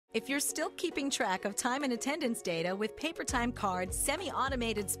If you're still keeping track of time and attendance data with paper time cards,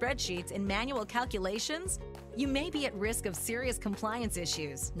 semi-automated spreadsheets, and manual calculations, you may be at risk of serious compliance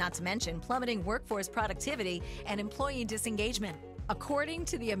issues, not to mention plummeting workforce productivity and employee disengagement. According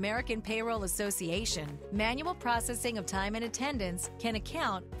to the American Payroll Association, manual processing of time and attendance can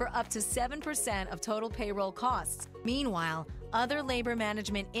account for up to 7% of total payroll costs. Meanwhile, other labor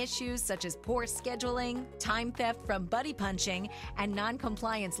management issues such as poor scheduling, time theft from buddy punching, and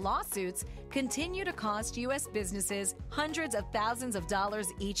non-compliance lawsuits continue to cost U.S. businesses hundreds of thousands of dollars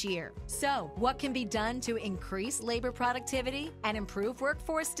each year. So, what can be done to increase labor productivity and improve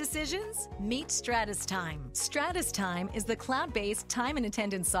workforce decisions? Meet stratustime. Stratustime is the cloud-based time and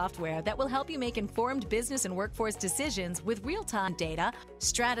attendance software that will help you make informed business and workforce decisions with real-time data.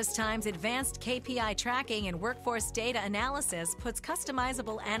 Stratustime's advanced KPI tracking and workforce data analysis puts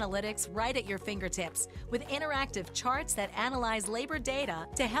customizable analytics right at your fingertips with interactive charts that analyze labor data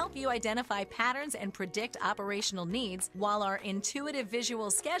to help you identify patterns and predict operational needs, while our intuitive visual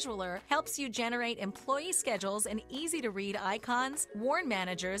scheduler helps you generate employee schedules and easy-to-read icons, warn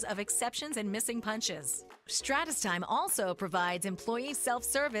managers of exceptions and missing punches. Stratustime also provides employee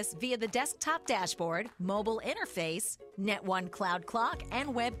self-service via the desktop dashboard, mobile interface, Net1 Cloud Clock,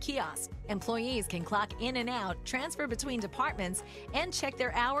 and web kiosk. Employees can clock in and out, transfer between departments, and check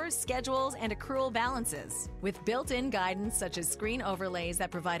their hours, schedules, and accrual balances. With built-in guidance such as screen overlays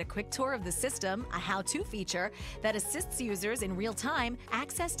that provide a quick tour of the system, a how-to feature that assists users in real time,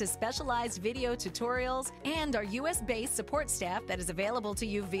 access to specialized video tutorials, and our US-based support staff that is available to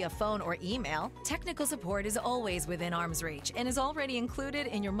you via phone or email, technical support is always within arm's reach and is already included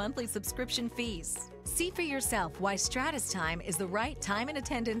in your monthly subscription fees. See for yourself why Stratustime is the right time and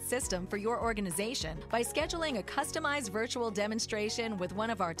attendance system for your organization by scheduling a customized virtual demonstration with one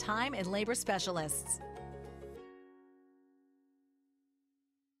of our time and labor specialists.